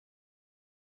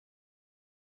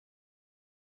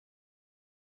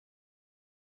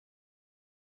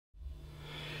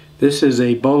This is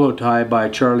a bolo tie by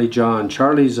Charlie John.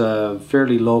 Charlie's a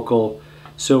fairly local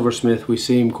silversmith. We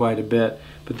see him quite a bit.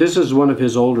 But this is one of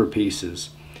his older pieces.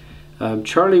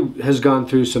 Charlie has gone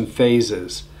through some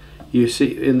phases. You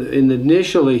see,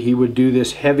 initially he would do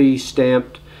this heavy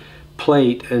stamped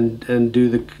plate and do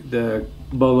the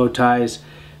bolo ties,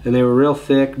 and they were real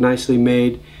thick, nicely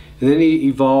made. And then he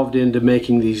evolved into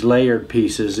making these layered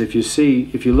pieces. If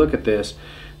you look at this,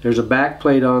 there's a back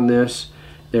plate on this.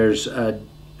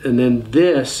 And then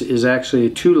this is actually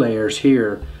 2 layers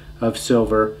here of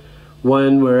silver.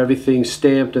 One where everything's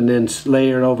stamped and then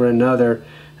layered over another,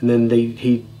 and then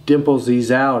he dimples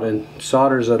these out and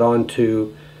solders it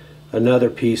onto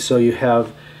another piece, so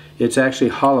it's actually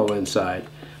hollow inside.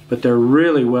 But they're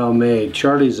really well made.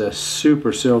 Charlie's a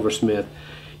super silversmith.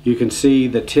 You can see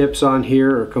the tips on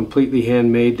here are completely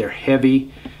handmade. They're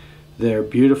heavy. They're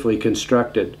beautifully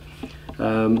constructed.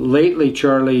 Lately,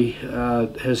 Charlie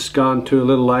has gone to a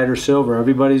little lighter silver.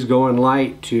 Everybody's going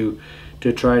light to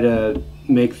try to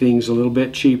make things a little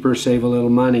bit cheaper, save a little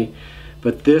money.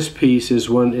 But this piece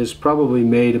is probably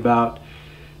made about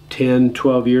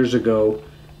 10-12 years ago,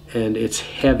 and it's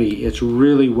heavy. It's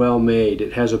really well made.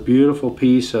 It has a beautiful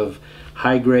piece of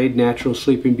high-grade natural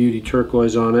Sleeping Beauty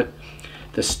turquoise on it.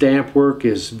 The stamp work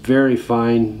is very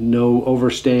fine. No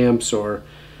overstamps or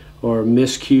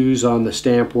miscues on the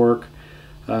stamp work.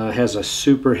 Has a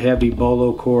super heavy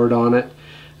bolo cord on it.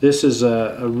 This is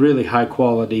a really high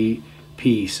quality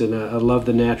piece, and I love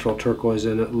the natural turquoise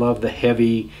in it. Love the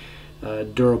heavy,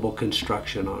 durable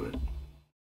construction on it.